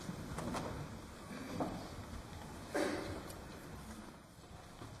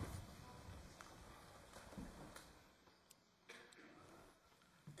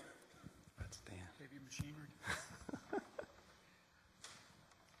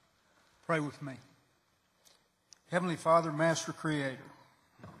Pray with me. Heavenly Father, Master Creator,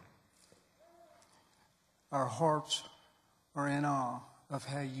 our hearts are in awe of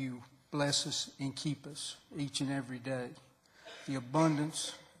how you bless us and keep us each and every day. The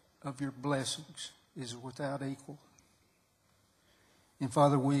abundance of your blessings is without equal. And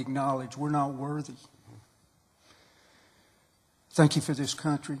Father, we acknowledge we're not worthy. Thank you for this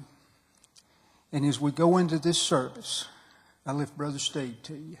country. And as we go into this service, I lift Brother Steve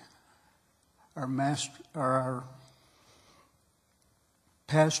to you, our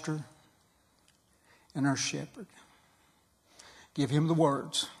pastor and our shepherd. Give him the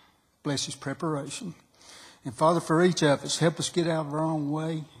words. Bless his preparation. And Father, for each of us, help us get out of our own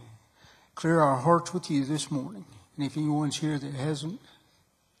way. Clear our hearts with you this morning. And if anyone's here that hasn't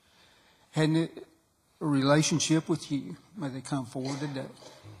had a relationship with you, may they come forward today.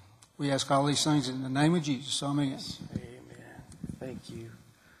 We ask all these things in the name of Jesus. Amen. Amen. Thank you.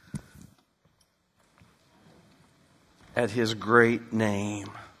 At his great name,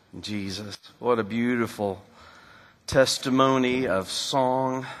 Jesus. What a beautiful testimony of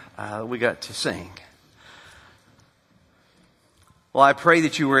song we got to sing. Well, I pray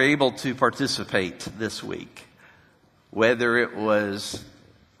that you were able to participate this week, whether it was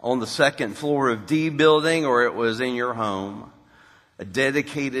on the second floor of D building or it was in your home, a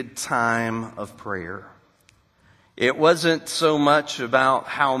dedicated time of prayer. It wasn't so much about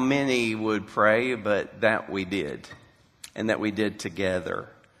how many would pray, but that we did, and that we did together,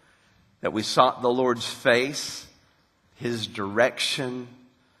 that we sought the Lord's face, His direction,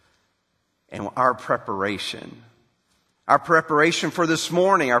 and our preparation. Our preparation for this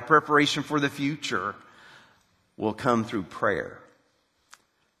morning, our preparation for the future will come through prayer.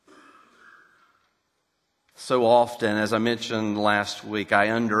 So often, as I mentioned last week,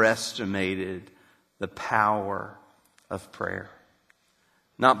 I underestimated the power of prayer.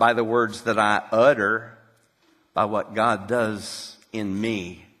 Not by the words that I utter, by what God does in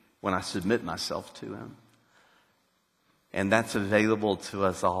me when I submit myself to Him. And that's available to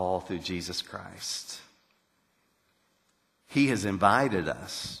us all through Jesus Christ. He has invited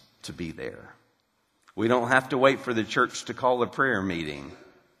us to be there. We don't have to wait for the church to call a prayer meeting.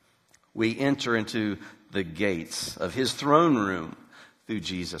 We enter into the gates of His throne room through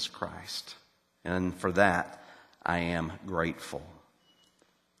Jesus Christ. And for that, I am grateful.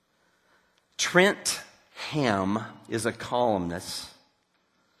 Trent Ham is a columnist.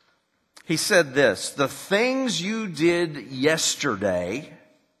 He said this: "The things you did yesterday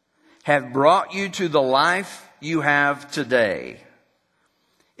have brought you to the life you have today.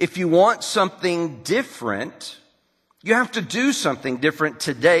 If you want something different, you have to do something different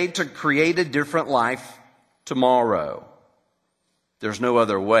today to create a different life tomorrow. There's no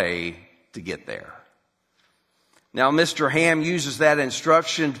other way to get there." Now, Mr. Ham uses that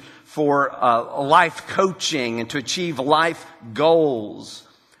instruction for life coaching and to achieve life goals.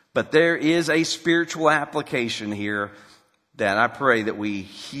 But there is a spiritual application here that I pray that we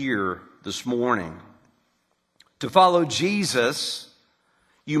hear this morning. To follow Jesus,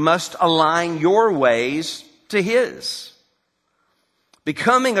 you must align your ways to His.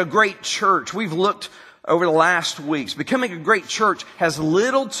 Becoming a great church, we've looked over the last weeks, becoming a great church has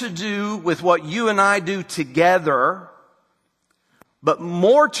little to do with what you and I do together, but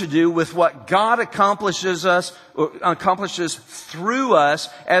more to do with what God accomplishes through us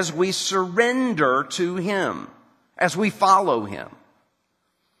as we surrender to Him, as we follow Him.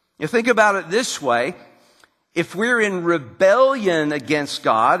 You think about it this way: if we're in rebellion against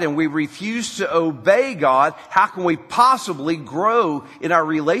God and we refuse to obey God, how can we possibly grow in our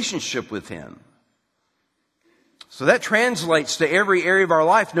relationship with Him? So that translates to every area of our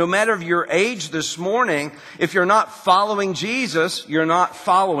life. No matter your age this morning, if you're not following Jesus, you're not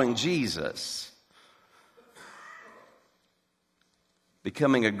following Jesus.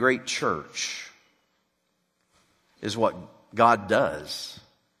 Becoming a great church is what God does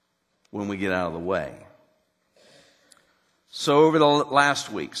when we get out of the way. So over the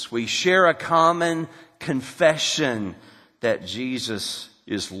last weeks, we share a common confession that Jesus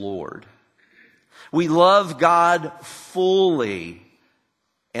is Lord. We love God fully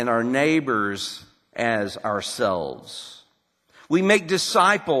and our neighbors as ourselves. We make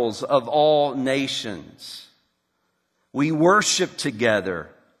disciples of all nations. We worship together.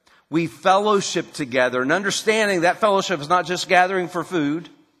 We fellowship together, and understanding that fellowship is not just gathering for food.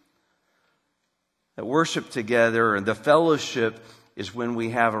 That worship together and the fellowship is when we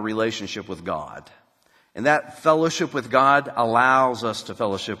have a relationship with God. And that fellowship with God allows us to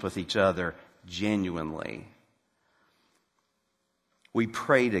fellowship with each other genuinely. We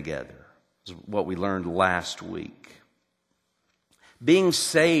pray together. As This is what we learned last week. Being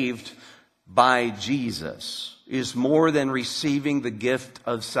saved by Jesus is more than receiving the gift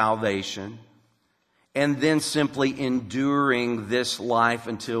of salvation and then simply enduring this life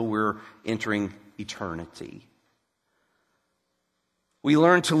until we're entering eternity. We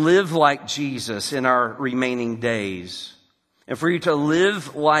learn to live like Jesus in our remaining days. And for you to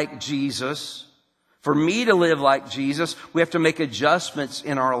live like Jesus, for me to live like Jesus, we have to make adjustments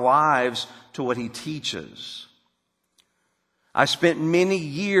in our lives to what He teaches. I spent many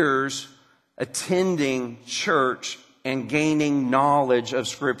years attending church and gaining knowledge of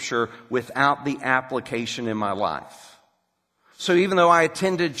Scripture without the application in my life. So even though I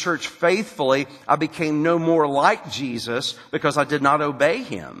attended church faithfully, I became no more like Jesus because I did not obey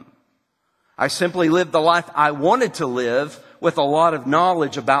Him. I simply lived the life I wanted to live with a lot of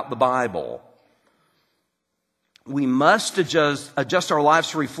knowledge about the Bible. We must adjust our lives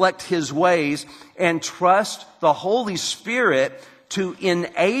to reflect His ways and trust the Holy Spirit to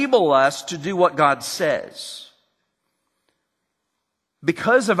enable us to do what God says.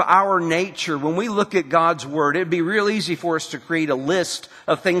 Because of our nature, when we look at God's Word, it'd be real easy for us to create a list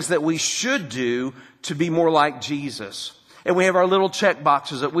of things that we should do to be more like Jesus. And we have our little check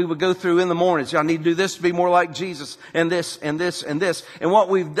boxes that we would go through in the mornings. I need to do this to be more like Jesus, and this, and this, and this. And what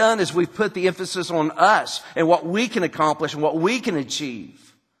we've done is we've put the emphasis on us and what we can accomplish and what we can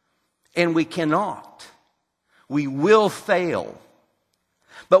achieve. And we cannot. We will fail.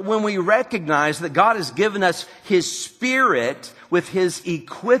 But when we recognize that God has given us His Spirit with His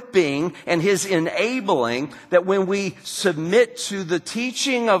equipping and His enabling, that when we submit to the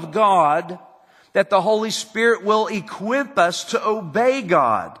teaching of God, that the Holy Spirit will equip us to obey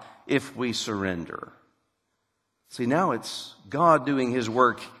God if we surrender. See, now it's God doing His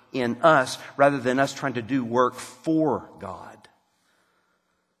work in us rather than us trying to do work for God.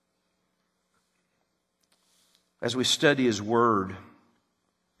 As we study His Word,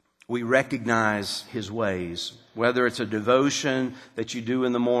 we recognize His ways, whether it's a devotion that you do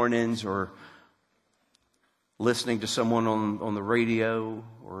in the mornings or listening to someone on the radio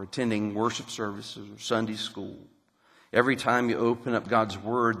or attending worship services or Sunday school. Every time you open up God's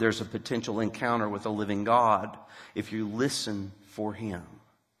Word, there's a potential encounter with a living God if you listen for Him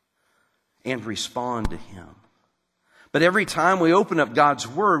and respond to Him. But every time we open up God's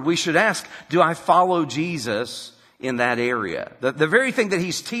Word, we should ask, do I follow Jesus in that area? The very thing that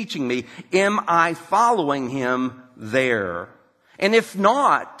He's teaching me, am I following Him there? And if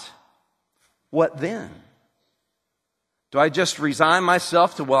not, what then? Do I just resign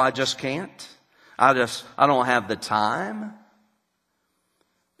myself to, well, I just can't? I don't have the time?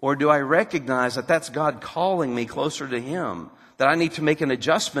 Or do I recognize that that's God calling me closer to Him? That I need to make an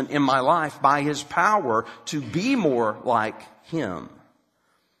adjustment in my life by His power to be more like Him?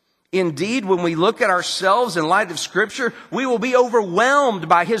 Indeed, when we look at ourselves in light of Scripture, we will be overwhelmed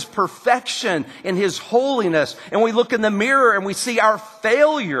by His perfection and His holiness. And we look in the mirror and we see our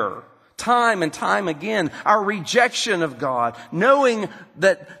failure time and time again, our rejection of God, knowing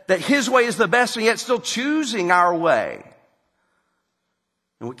that His way is the best and yet still choosing our way.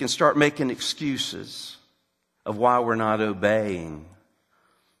 And we can start making excuses of why we're not obeying.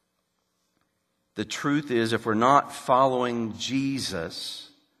 The truth is, if we're not following Jesus,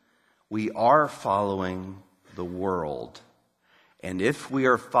 we are following the world. And if we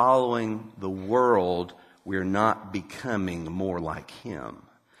are following the world, we're not becoming more like Him.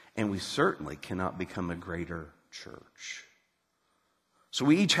 And we certainly cannot become a greater church. So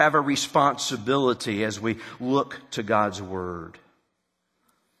we each have a responsibility as we look to God's Word.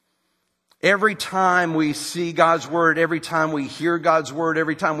 Every time we see God's Word, every time we hear God's Word,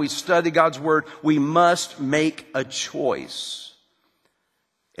 every time we study God's Word, we must make a choice.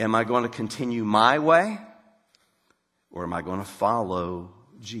 Am I going to continue my way, or am I going to follow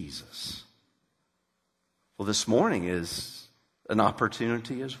Jesus? Well, this morning is an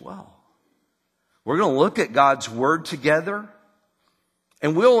opportunity as well. We're going to look at God's Word together,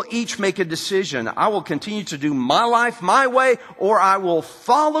 and we'll each make a decision. I will continue to do my life my way, or I will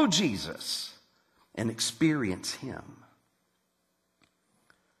follow Jesus and experience Him.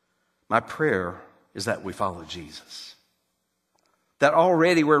 My prayer is that we follow Jesus. That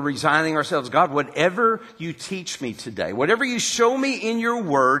already we're resigning ourselves. God, whatever you teach me today, whatever you show me in your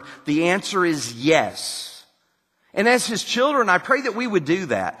Word, the answer is yes. And as His children, I pray that we would do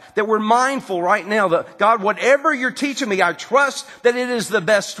that. That we're mindful right now that, God, whatever you're teaching me, I trust that it is the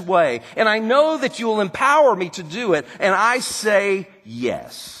best way. And I know that you will empower me to do it. And I say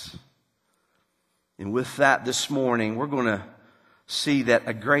yes. And with that this morning, we're going to see that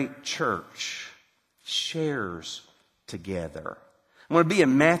a great church shares together. I'm going to be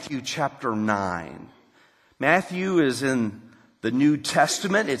in Matthew chapter 9. Matthew is in the New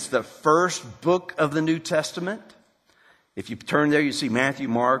Testament. It's the first book of the New Testament. If you turn there, you see Matthew,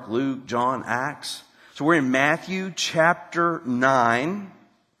 Mark, Luke, John, Acts. So we're in Matthew chapter 9,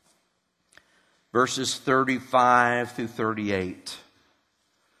 verses 35 through 38.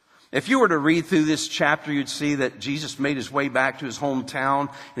 If you were to read through this chapter, you'd see that Jesus made his way back to his hometown,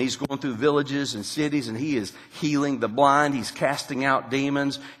 and he's going through villages and cities, and he is healing the blind. He's casting out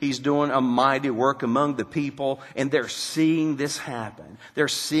demons. He's doing a mighty work among the people, and they're seeing this happen. They're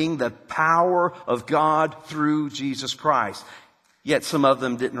seeing the power of God through Jesus Christ. Yet some of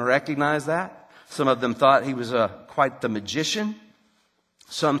them didn't recognize that. Some of them thought he was quite the magician.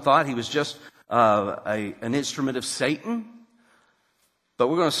 Some thought he was just an instrument of Satan. But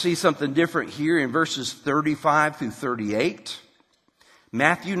we're going to see something different here in verses 35 through 38.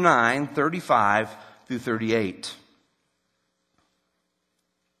 Matthew 9, 35 through 38.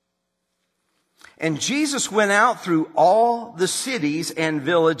 And Jesus went out through all the cities and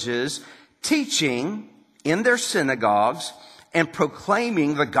villages, teaching in their synagogues and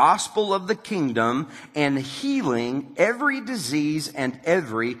proclaiming the gospel of the kingdom and healing every disease and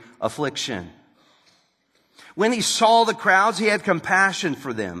every affliction. When he saw the crowds, he had compassion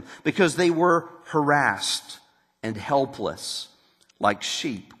for them because they were harassed and helpless, like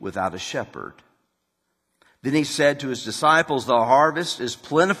sheep without a shepherd. Then he said to his disciples, the harvest is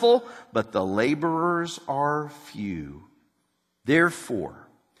plentiful, but the laborers are few. Therefore,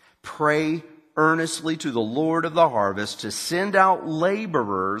 pray earnestly to the Lord of the harvest to send out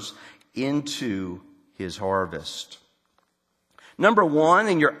laborers into his harvest. Number one,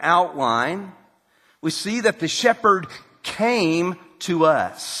 in your outline, we see that the shepherd came to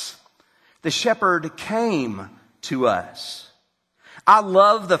us. The shepherd came to us. I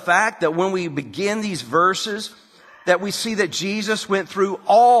love the fact that when we begin these verses, that we see that Jesus went through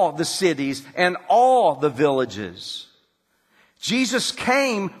all the cities and all the villages. Jesus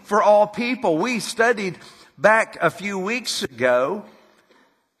came for all people. We studied back a few weeks ago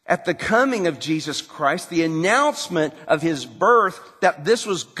at the coming of Jesus Christ, the announcement of his birth, that this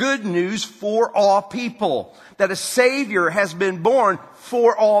was good news for all people, that a Savior has been born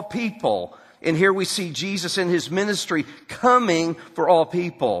for all people. And here we see Jesus in his ministry coming for all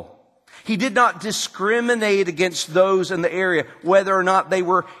people. He did not discriminate against those in the area, whether or not they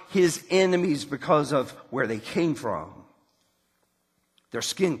were his enemies because of where they came from, their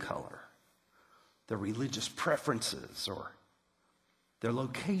skin color, their religious preferences, or their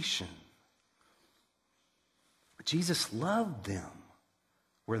location. Jesus loved them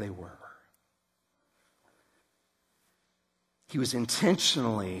where they were. He was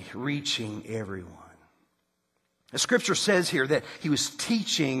intentionally reaching everyone. The scripture says here that he was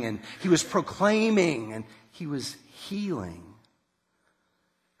teaching and he was proclaiming and he was healing.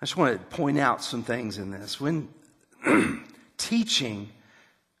 I just want to point out some things in this. When teaching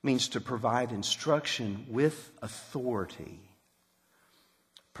means to provide instruction with authority.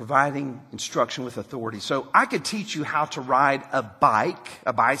 Providing instruction with authority. So I could teach you how to ride a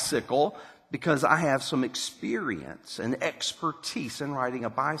bicycle, because I have some experience and expertise in riding a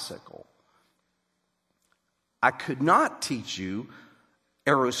bicycle. I could not teach you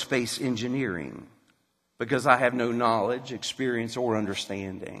aerospace engineering because I have no knowledge, experience, or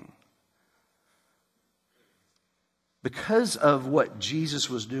understanding. Because of what Jesus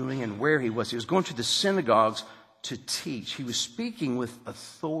was doing and where he was going to the synagogues to teach. He was speaking with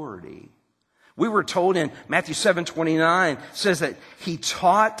authority. We were told in Matthew 7:29 says that he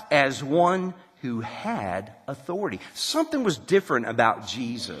taught as one who had authority. Something was different about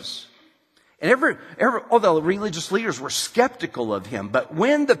Jesus. And all the religious leaders were skeptical of him. But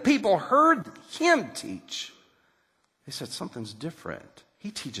when the people heard him teach, they said something's different. He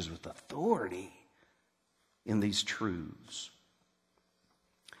teaches with authority in these truths.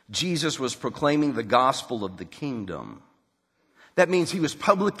 Jesus was proclaiming the gospel of the kingdom. That means he was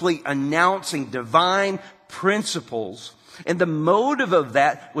publicly announcing divine principles. And the motive of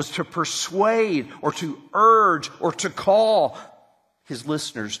that was to persuade or to urge or to call his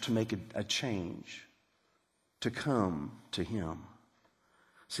listeners to make a change, to come to him.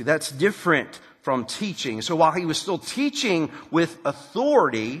 See, that's different from teaching. So while he was still teaching with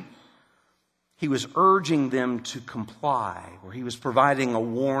authority, he was urging them to comply, or he was providing a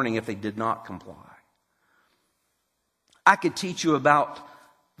warning if they did not comply. I could teach you about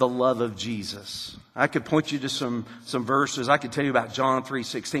the love of Jesus. I could point you to some verses. I could tell you about John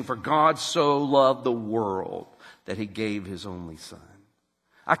 3:16. For God so loved the world that he gave his only son.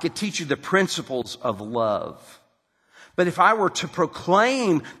 I could teach you the principles of love. But if I were to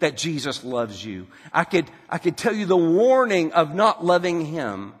proclaim that Jesus loves you, I could tell you the warning of not loving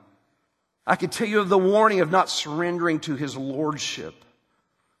him. I could tell you of the warning of not surrendering to his lordship,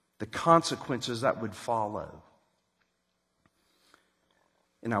 the consequences that would follow.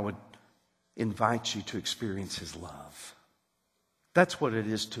 And I would invite you to experience his love. That's what it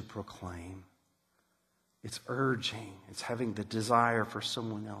is to proclaim. It's urging. It's having the desire for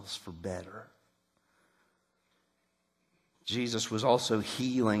someone else for better. Jesus was also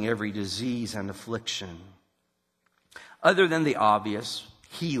healing every disease and affliction. Other than the obvious,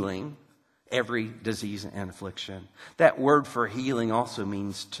 healing every disease and affliction. That word for healing also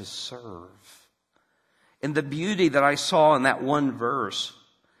means to serve. And the beauty that I saw in that one verse,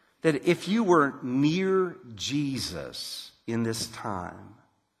 that if you were near Jesus in this time,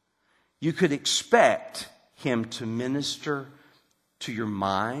 you could expect him to minister to your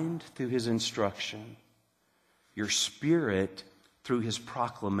mind through his instruction, your spirit through his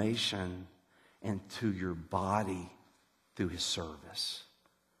proclamation, and to your body through his service.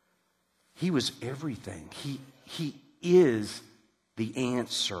 He was everything. He is the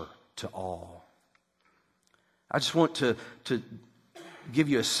answer to all. I just want to give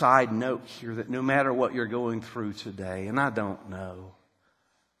you a side note here that no matter what you're going through today, and I don't know,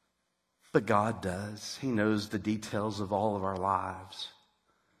 but God does. He knows the details of all of our lives.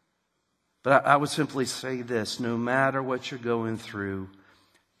 But I would simply say this: no matter what you're going through,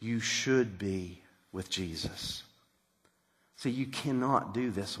 you should be with Jesus. See, you cannot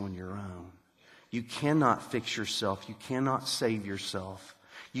do this on your own. You cannot fix yourself. You cannot save yourself.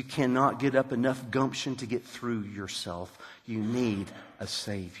 You cannot get up enough gumption to get through yourself. You need a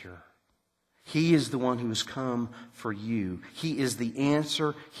Savior. He is the one who has come for you. He is the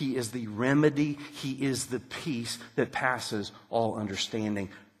answer. He is the remedy. He is the peace that passes all understanding,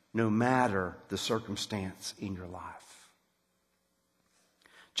 no matter the circumstance in your life.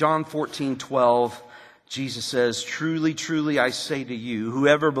 John 14:12, Jesus says, "Truly, truly, I say to you,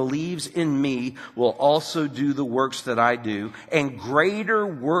 whoever believes in me will also do the works that I do, and greater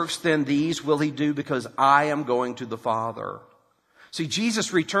works than these will he do, because I am going to the Father." See,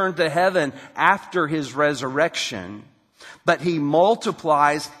 Jesus returned to heaven after his resurrection, but he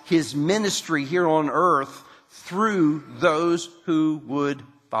multiplies his ministry here on earth through those who would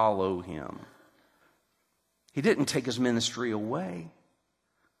follow him. He didn't take his ministry away.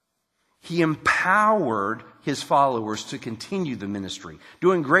 He empowered his followers to continue the ministry,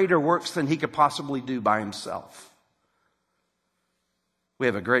 doing greater works than he could possibly do by himself. We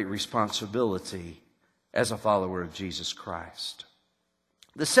have a great responsibility as a follower of Jesus Christ.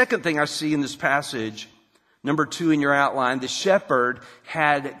 The second thing I see in this passage, number 2 in your outline, the shepherd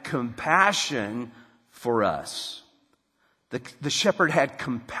had compassion for us. The shepherd had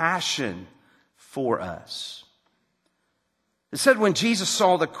compassion for us. It said when Jesus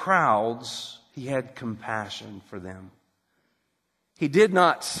saw the crowds, he had compassion for them. He did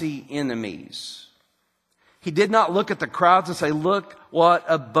not see enemies. He did not look at the crowds and say, "Look, what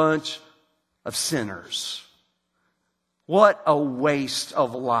a bunch of sinners. What a waste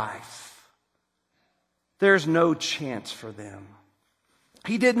of life. There's no chance for them."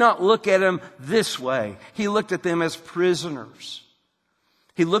 He did not look at them this way. He looked at them as prisoners.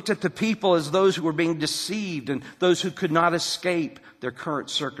 He looked at the people as those who were being deceived and those who could not escape their current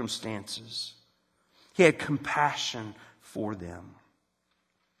circumstances. He had compassion for them.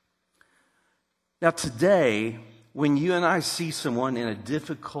 Now today, when you and I see someone in a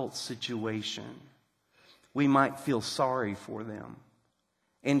difficult situation, we might feel sorry for them.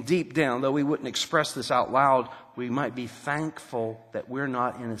 And deep down, though we wouldn't express this out loud, we might be thankful that we're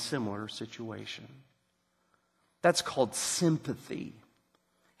not in a similar situation. That's called sympathy.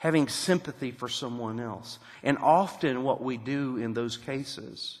 Having sympathy for someone else. And often what we do in those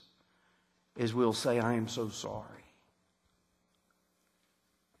cases is we'll say, "I am so sorry.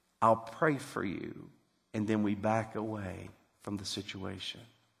 I'll pray for you." And then we back away from the situation.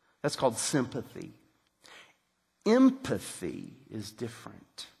 That's called sympathy. Empathy is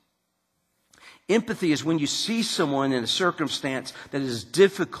different. Empathy is when you see someone in a circumstance that is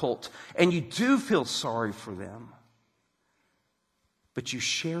difficult and you do feel sorry for them, but you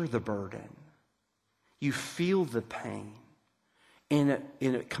share the burden. You feel the pain, and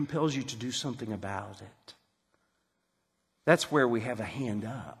it compels you to do something about it. That's where we have a hand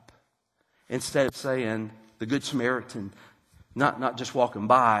up. Instead of saying the Good Samaritan, not just walking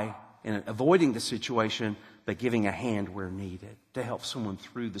by and avoiding the situation, but giving a hand where needed to help someone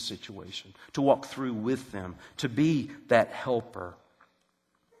through the situation, to walk through with them, to be that helper.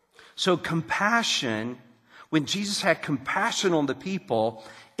 So compassion, when Jesus had compassion on the people,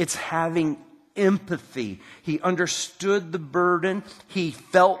 it's having empathy. He understood the burden. He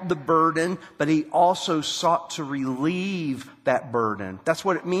felt the burden, but he also sought to relieve that burden. That's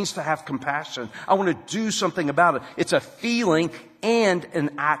what it means to have compassion. I want to do something about it. It's a feeling and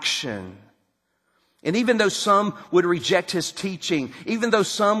an action. And even though some would reject his teaching, even though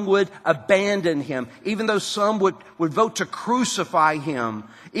some would abandon him, even though some would vote to crucify him,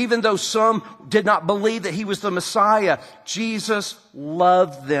 even though some did not believe that he was the Messiah, Jesus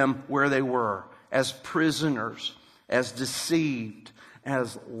loved them where they were, as prisoners, as deceived,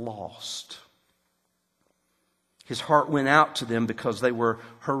 as lost. His heart went out to them because they were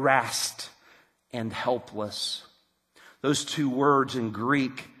harassed and helpless. Those two words in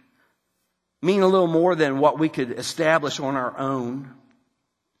Greek mean a little more than what we could establish on our own.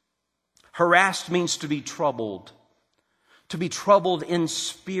 Harassed means to be troubled in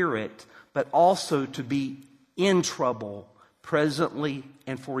spirit, but also to be in trouble presently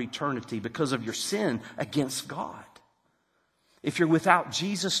and for eternity because of your sin against God. If you're without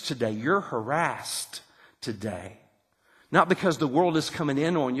Jesus today, you're harassed today. Not because the world is coming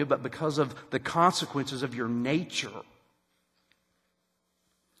in on you, but because of the consequences of your nature.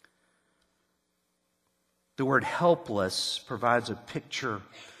 The word helpless provides a picture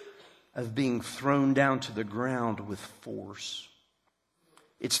of being thrown down to the ground with force.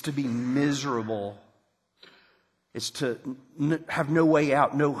 It's to be miserable. It's to have no way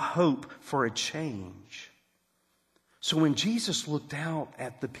out, no hope for a change. So when Jesus looked out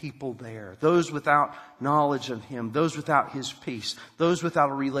at the people there, those without knowledge of Him, those without His peace, those without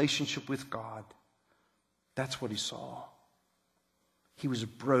a relationship with God, that's what He saw. He was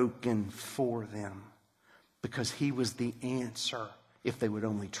broken for them. Because He was the answer if they would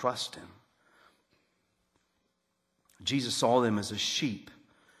only trust Him. Jesus saw them as a sheep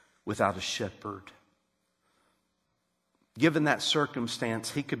without a shepherd. Given that circumstance,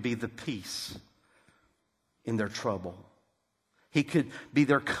 He could be the peace in their trouble. He could be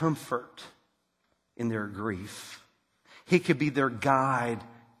their comfort in their grief. He could be their guide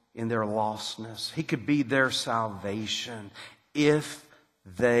in their lostness. He could be their salvation if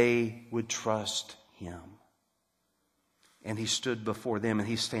they would trust Him. And He stood before them, and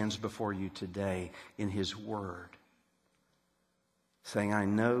He stands before you today in His Word, saying, I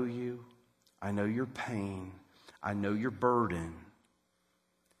know you, I know your pain, I know your burden,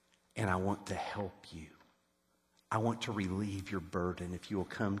 and I want to help you. I want to relieve your burden if you will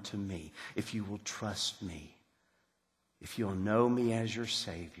come to me, if you will trust me, if you'll know me as your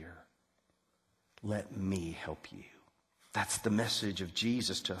Savior. Let me help you. That's the message of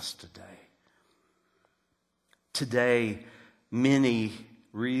Jesus to us today. Today, many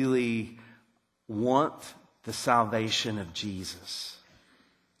really want the salvation of Jesus.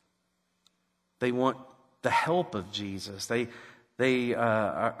 They want the help of Jesus. They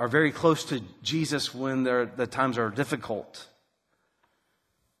are very close to Jesus when the times are difficult.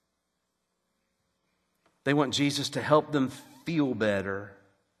 They want Jesus to help them feel better.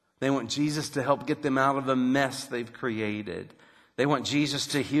 They want Jesus to help get them out of the mess they've created. They want Jesus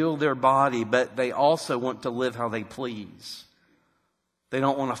to heal their body, but they also want to live how they please. They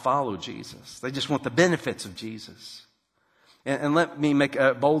don't want to follow Jesus. They just want the benefits of Jesus. And let me make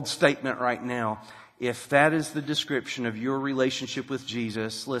a bold statement right now. If that is the description of your relationship with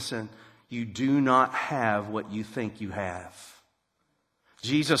Jesus, listen, you do not have what you think you have.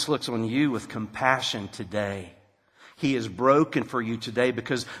 Jesus looks on you with compassion today. He is broken for you today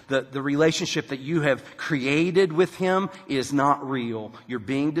because the relationship that you have created with Him is not real. You're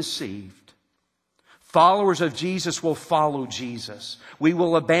being deceived. Followers of Jesus will follow Jesus. We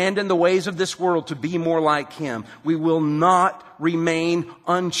will abandon the ways of this world to be more like Him. We will not remain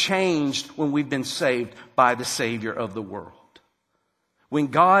unchanged when we've been saved by the Savior of the world. When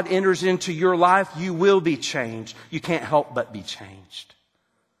God enters into your life, you will be changed. You can't help but be changed.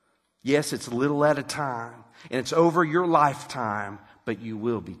 Yes, it's little at a time. And it's over your lifetime, but you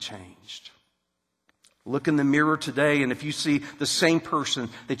will be changed. Look in the mirror today, and if you see the same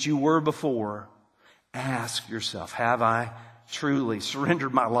person that you were before, ask yourself, have I truly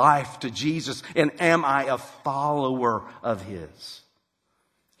surrendered my life to Jesus? And am I a follower of His?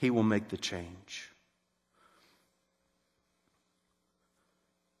 He will make the change.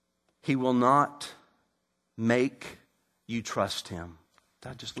 He will not make you trust Him. Did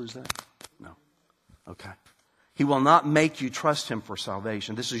I just lose that? No. Okay. He will not make you trust Him for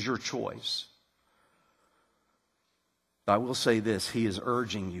salvation. This is your choice. But I will say this, He is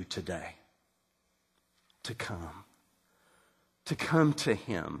urging you today to come to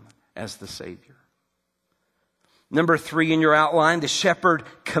Him as the Savior. Number 3 in your outline, the shepherd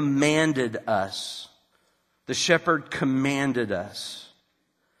commanded us. The shepherd commanded us.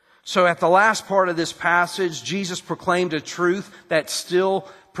 So at the last part of this passage, Jesus proclaimed a truth that still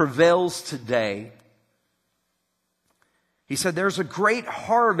prevails today. He said, there's a great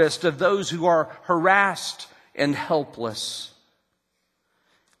harvest of those who are harassed and helpless.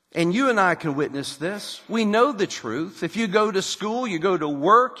 And you and I can witness this. We know the truth. If you go to school, you go to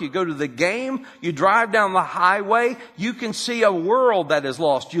work, you go to the game, you drive down the highway, you can see a world that is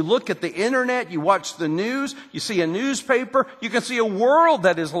lost. You look at the internet, you watch the news, you see a newspaper, you can see a world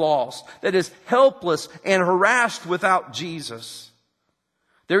that is lost, that is helpless and harassed without Jesus.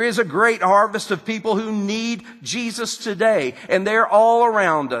 There is a great harvest of people who need Jesus today, and they're all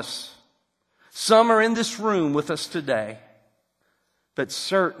around us. Some are in this room with us today, but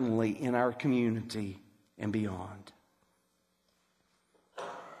certainly in our community and beyond.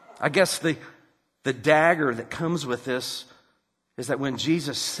 I guess the dagger that comes with this is that when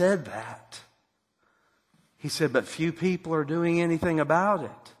Jesus said that, He said, but few people are doing anything about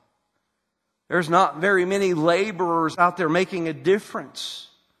it. There's not very many laborers out there making a difference.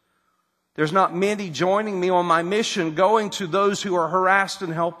 There's not many joining me on my mission, going to those who are harassed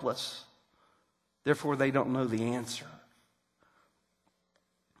and helpless. Therefore, they don't know the answer.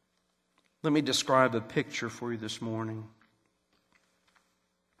 Let me describe a picture for you this morning.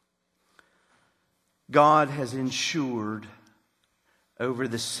 God has ensured over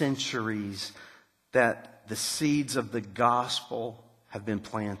the centuries that the seeds of the gospel have been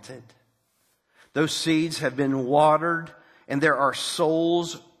planted. Those seeds have been watered, and there are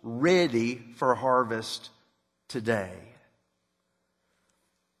souls ready for harvest today.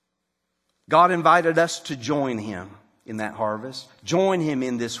 God invited us to join Him in that harvest, join Him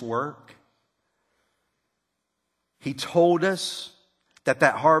in this work. He told us that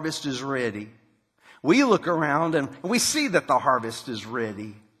harvest is ready. We look around and we see that the harvest is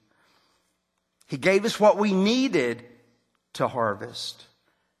ready. He gave us what we needed to harvest.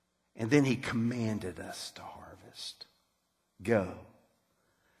 And then He commanded us to harvest. Go,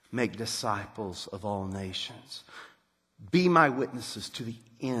 make disciples of all nations. Be my witnesses to the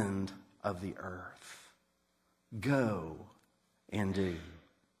end of the earth. Go and do.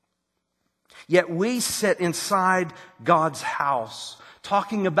 Yet we sit inside God's house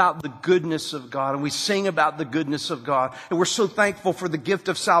talking about the goodness of God, and we sing about the goodness of God, and we're so thankful for the gift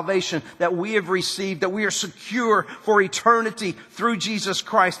of salvation that we have received, that we are secure for eternity through Jesus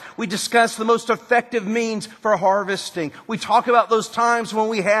Christ. We discuss the most effective means for harvesting. We talk about those times when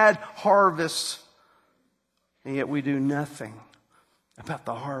we had harvests, and yet we do nothing about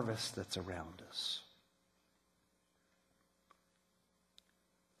the harvest that's around us.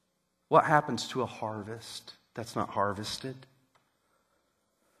 What happens to a harvest that's not harvested?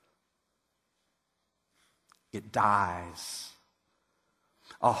 It dies.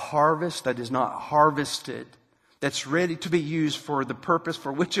 A harvest that is not harvested, that's ready to be used for the purpose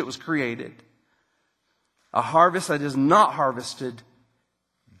for which it was created. A harvest that is not harvested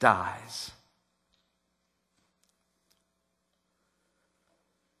dies.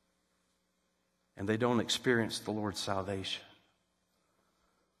 And they don't experience the Lord's salvation.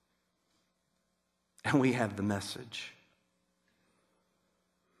 And we have the message.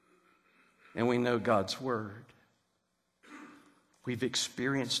 And we know God's Word. We've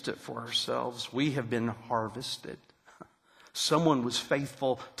experienced it for ourselves. We have been harvested. Someone was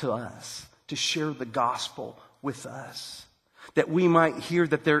faithful to us to share the gospel with us, that we might hear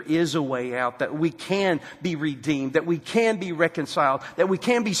that there is a way out, that we can be redeemed, that we can be reconciled, that we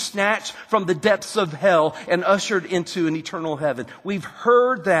can be snatched from the depths of hell and ushered into an eternal heaven. We've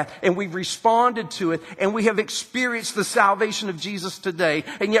heard that and we've responded to it, and we have experienced the salvation of Jesus today,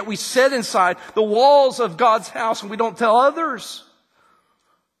 and yet we sit inside the walls of God's house and we don't tell others.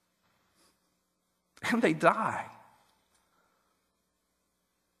 And they die.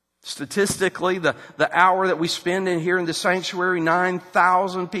 Statistically, the hour that we spend in here in the sanctuary,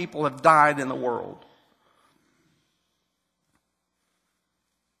 9,000 people have died in the world.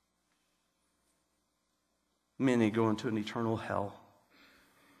 Many go into an eternal hell.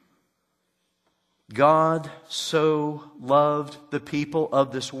 God so loved the people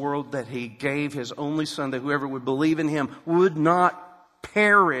of this world that He gave His only Son, that whoever would believe in Him would not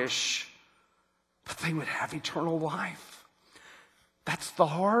perish, but they would have eternal life. That's the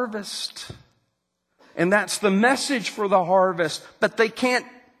harvest. And that's the message for the harvest. But they can't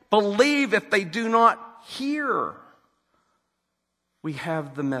believe if they do not hear. We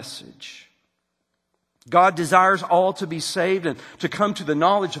have the message. God desires all to be saved and to come to the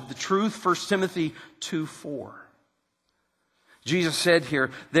knowledge of the truth. 1 Timothy 2:4. Jesus said here,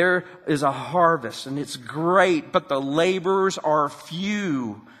 there is a harvest and it's great, but the laborers are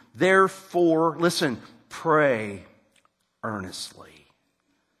few. Therefore, listen, pray earnestly.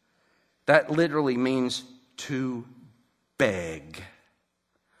 That literally means to beg.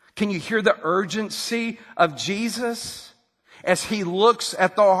 Can you hear the urgency of Jesus as he looks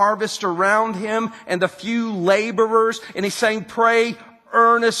at the harvest around him and the few laborers, and he's saying, pray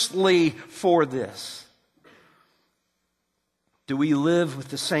earnestly for this? Do we live with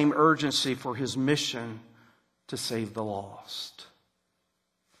the same urgency for his mission to save the lost?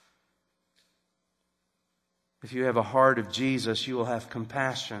 If you have a heart of Jesus, you will have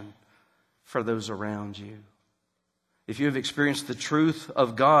compassion for those around you. If you have experienced the truth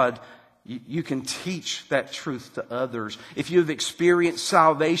of God, you can teach that truth to others. If you have experienced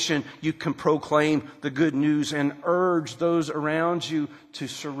salvation, you can proclaim the good news and urge those around you to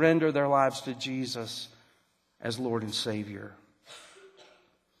surrender their lives to Jesus as Lord and Savior.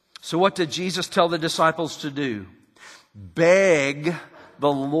 So what did Jesus tell the disciples to do? Beg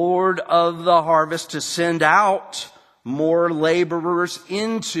the Lord of the harvest to send out more laborers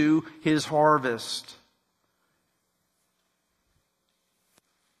into his harvest.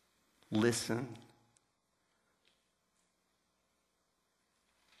 Listen.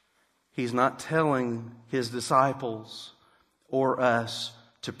 He's not telling his disciples or us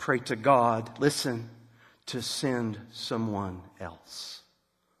to pray to God. Listen, to send someone else.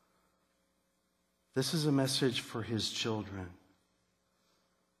 This is a message for his children.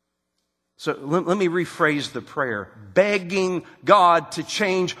 So let me rephrase the prayer. Begging God to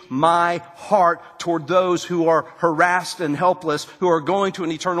change my heart toward those who are harassed and helpless, who are going to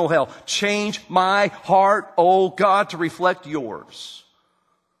an eternal hell. Change my heart, oh God, to reflect yours.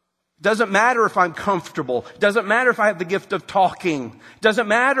 Doesn't matter if I'm comfortable. Doesn't matter if I have the gift of talking. Doesn't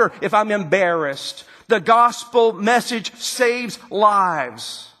matter if I'm embarrassed. The gospel message saves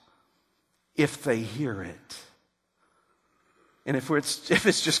lives if they hear it. And if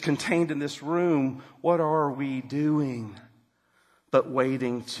it's just contained in this room, what are we doing but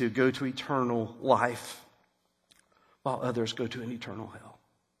waiting to go to eternal life while others go to an eternal hell?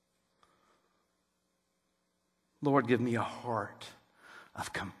 Lord, give me a heart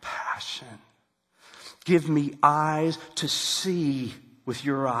of compassion. Give me eyes to see with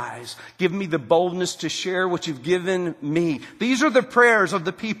your eyes. Give me the boldness to share what you've given me. These are the prayers of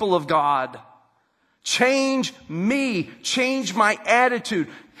the people of God. Change me. Change my attitude.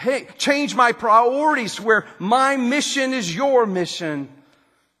 Change my priorities where my mission is your mission.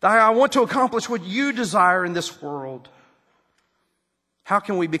 I want to accomplish what you desire in this world. How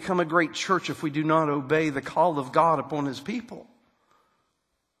can we become a great church if we do not obey the call of God upon his people?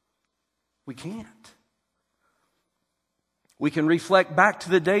 We can't. We can reflect back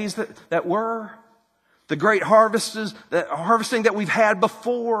to the days that were, the great harvesting that we've had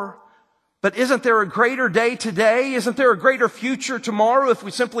before. But isn't there a greater day today? Isn't there a greater future tomorrow if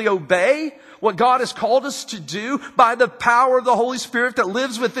we simply obey what God has called us to do by the power of the Holy Spirit that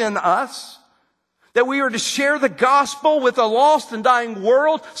lives within us? That we are to share the gospel with a lost and dying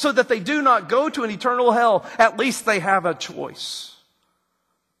world so that they do not go to an eternal hell. At least they have a choice.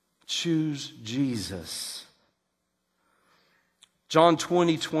 Choose Jesus. John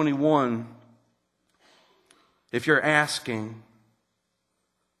 20:21. If you're asking,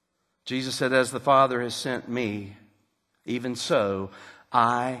 Jesus said, as the Father has sent me, even so,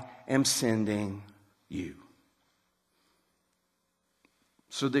 I am sending you.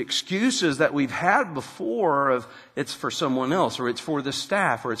 So the excuses that we've had before of it's for someone else, or it's for the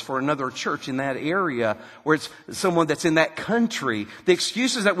staff, or it's for another church in that area, or it's someone that's in that country. The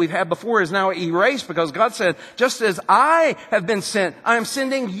excuses that we've had before is now erased because God said, just as I have been sent, I am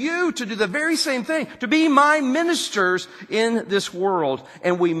sending you to do the very same thing, to be my ministers in this world.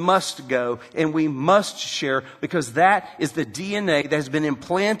 And we must go and we must share because that is the DNA that has been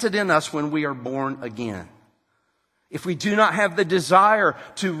implanted in us when we are born again. If we do not have the desire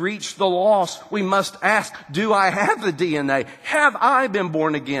to reach the lost, we must ask, do I have the DNA? Have I been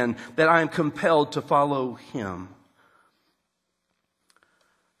born again that I am compelled to follow him?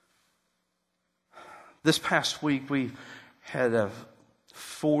 This past week we had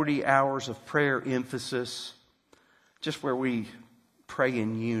 40 hours of prayer emphasis, just where we pray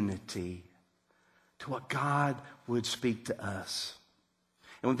in unity to what God would speak to us.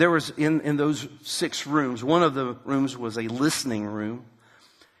 And there was in those 6 rooms, one of the rooms was a listening room.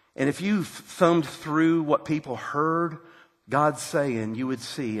 And if you thumbed through what people heard God saying, you would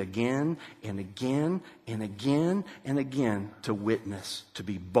see again and again and again and again to witness, to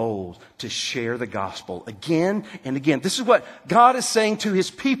be bold, to share the gospel again and again. This is what God is saying to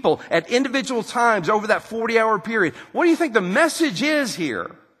his people at individual times over that 40-hour period. What do you think the message is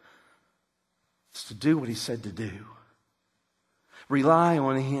here? It's to do what he said to do. Rely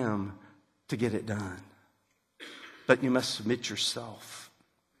on him to get it done. But you must submit yourself.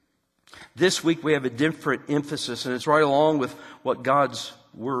 This week we have a different emphasis, and it's right along with what God's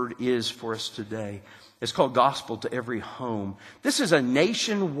Word is for us today. It's called Gospel to Every Home. This is a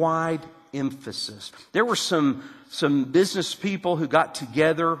nationwide emphasis. There were some business people who got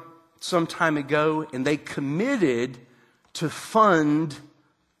together some time ago, and they committed to fund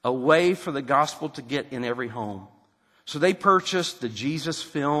a way for the gospel to get in every home. So they purchased the Jesus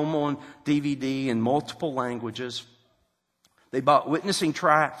film on DVD in multiple languages. They bought witnessing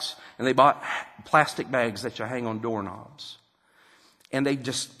tracts, and they bought plastic bags that you hang on doorknobs. And they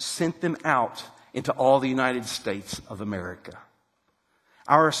just sent them out into all the United States of America.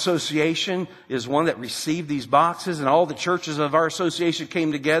 Our association is one that received these boxes, and all the churches of our association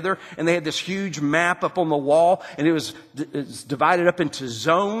came together, and they had this huge map up on the wall, and it was divided up into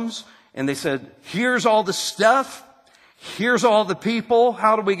zones, and they said, here's all the stuff, here's all the people,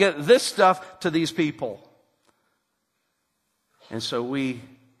 how do we get this stuff to these people? And so we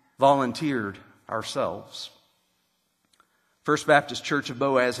volunteered ourselves. First Baptist Church of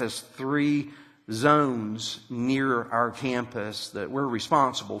Boaz has 3 zones near our campus that we're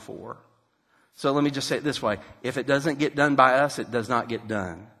responsible for. So let me just say it this way. If it doesn't get done by us, it does not get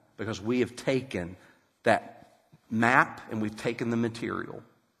done, because we have taken that map and we've taken the material.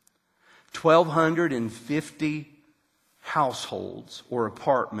 1,250 households or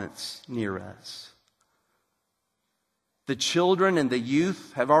apartments near us. The children and the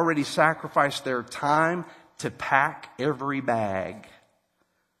youth have already sacrificed their time to pack every bag.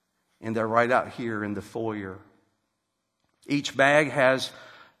 And they're right out here in the foyer. Each bag has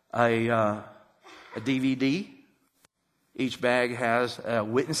a DVD. Each bag has a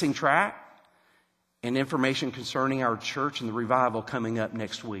witnessing tract and information concerning our church and the revival coming up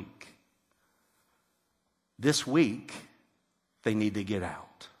next week. This week, they need to get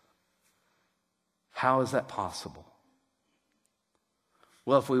out. How is that possible?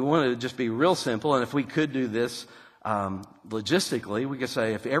 Well, if we wanted to just be real simple, and if we could do this logistically, we could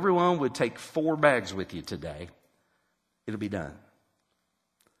say if everyone would take 4 bags with you today, it'll be done.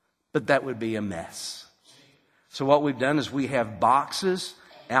 But that would be a mess. So what we've done is we have boxes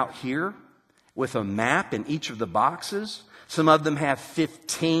out here with a map in each of the boxes. Some of them have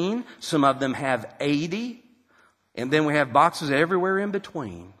 15, some of them have 80, and then we have boxes everywhere in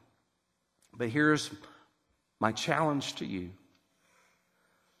between. But here's my challenge to you.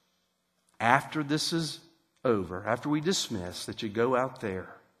 After this is over, after we dismiss, that you go out there,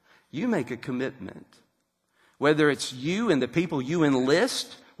 you make a commitment. Whether it's you and the people you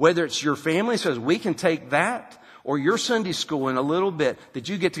enlist, whether it's your family says we can take that, or your Sunday school in a little bit, that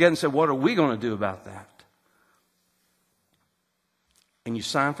you get together and say, what are we going to do about that? And you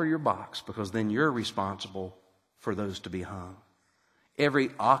sign for your box, because then you're responsible for those to be hung.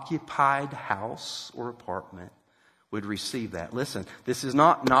 Every occupied house or apartment would receive that. Listen, this is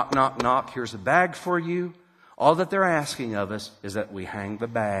not knock, knock, knock. Here's a bag for you. All that they're asking of us is that we hang the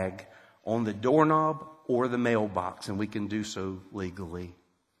bag on the doorknob or the mailbox, and we can do so legally.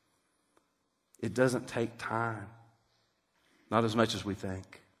 It doesn't take time. Not as much as we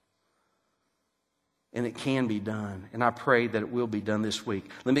think. And it can be done. And I pray that it will be done this week.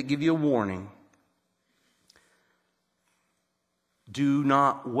 Let me give you a warning. Do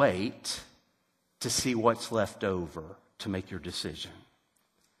not wait to see what's left over to make your decision,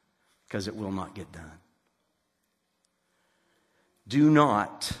 because it will not get done. Do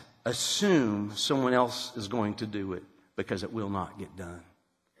not assume someone else is going to do it, because it will not get done.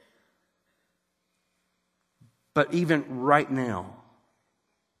 But even right now,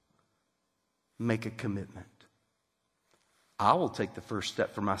 make a commitment. I will take the first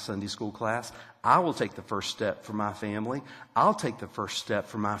step for my Sunday school class. I will take the first step for my family. I'll take the first step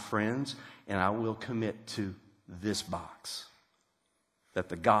for my friends. And I will commit to this box, that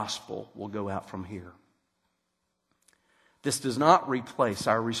the gospel will go out from here. This does not replace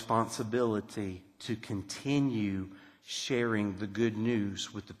our responsibility to continue sharing the good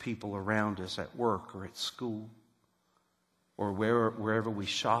news with the people around us at work or at school or wherever we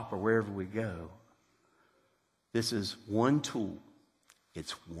shop or wherever we go. This is one tool.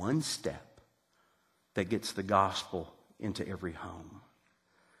 It's one step that gets the gospel into every home.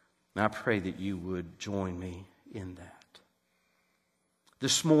 And I pray that you would join me in that.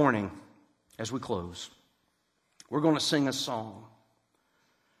 This morning, as we close, we're going to sing a song.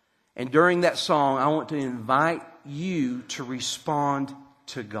 And during that song, I want to invite you to respond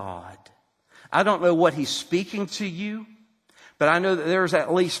to God. I don't know what He's speaking to you, but I know that there's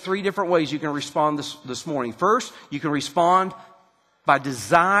at least 3 different ways you can respond this morning. First, you can respond by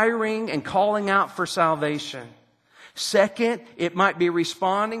desiring and calling out for salvation. Second, it might be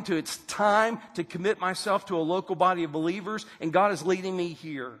responding to it's time to commit myself to a local body of believers, and God is leading me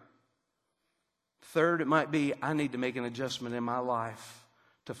here. Third, it might be, I need to make an adjustment in my life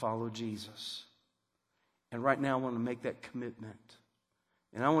to follow Jesus. And right now I want to make that commitment.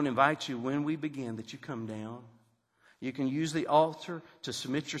 And I want to invite you, when we begin, that you come down. You can use the altar to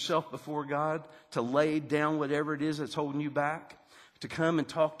submit yourself before God, to lay down whatever it is that's holding you back, to come and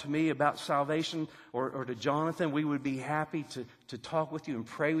talk to me about salvation, or to Jonathan. We would be happy to talk with you and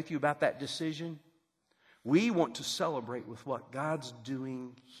pray with you about that decision. We want to celebrate with what God's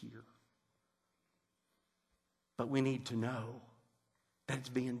doing here. But we need to know that it's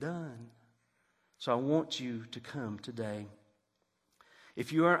being done. So I want you to come today.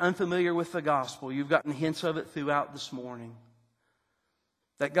 If you are unfamiliar with the gospel, you've gotten hints of it throughout this morning,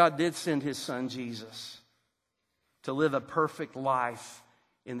 that God did send His Son Jesus to live a perfect life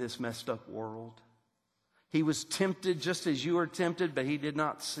in this messed up world. He was tempted just as you are tempted, but He did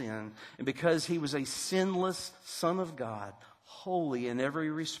not sin. And because He was a sinless Son of God, holy in every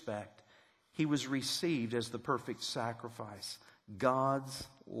respect, He was received as the perfect sacrifice, God's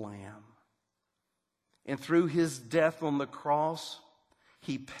Lamb. And through His death on the cross,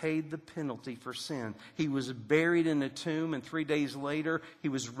 He paid the penalty for sin. He was buried in a tomb, and 3 days later, He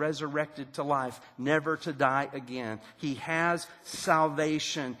was resurrected to life, never to die again. He has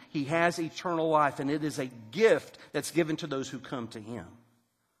salvation. He has eternal life, and it is a gift that's given to those who come to Him.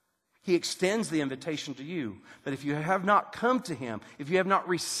 He extends the invitation to you. But if you have not come to Him, if you have not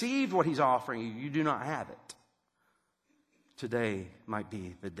received what He's offering you, you do not have it. Today might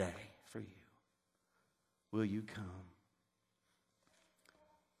be the day for you. Will you come?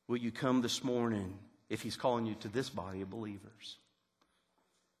 Will you come this morning if He's calling you to this body of believers?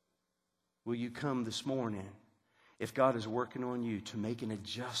 Will you come this morning if God is working on you to make an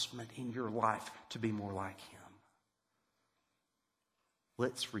adjustment in your life to be more like Him?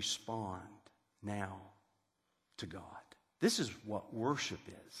 Let's respond now to God. This is what worship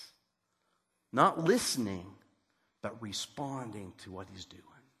is. Not listening, but responding to what He's doing.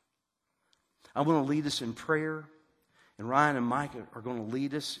 I want to lead us in prayer. And Ryan and Mike are going to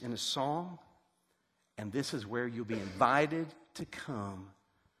lead us in a song. And this is where you'll be invited to come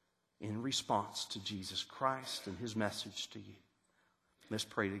in response to Jesus Christ and His message to you. Let's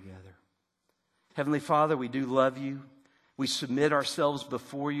pray together. Heavenly Father, we do love You. We submit ourselves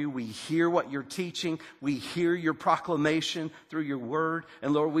before You. We hear what You're teaching. We hear Your proclamation through Your word.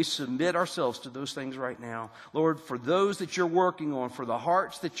 And Lord, we submit ourselves to those things right now. Lord, for those that You're working on, for the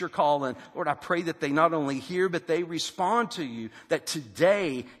hearts that You're calling, Lord, I pray that they not only hear, but they respond to You, that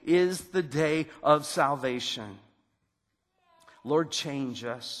today is the day of salvation. Lord, change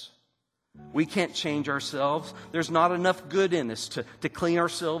us. We can't change ourselves. There's not enough good in us to clean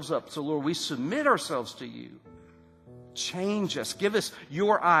ourselves up. So Lord, we submit ourselves to You. Change us. Give us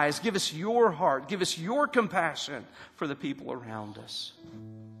Your eyes. Give us Your heart. Give us Your compassion for the people around us.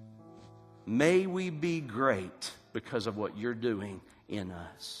 May we be great because of what You're doing in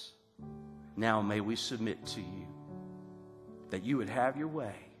us. Now may we submit to You, that You would have Your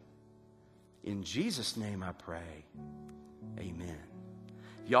way. In Jesus' name I pray. Amen.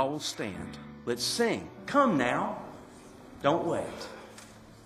 Y'all will stand. Let's sing. Come now. Don't wait.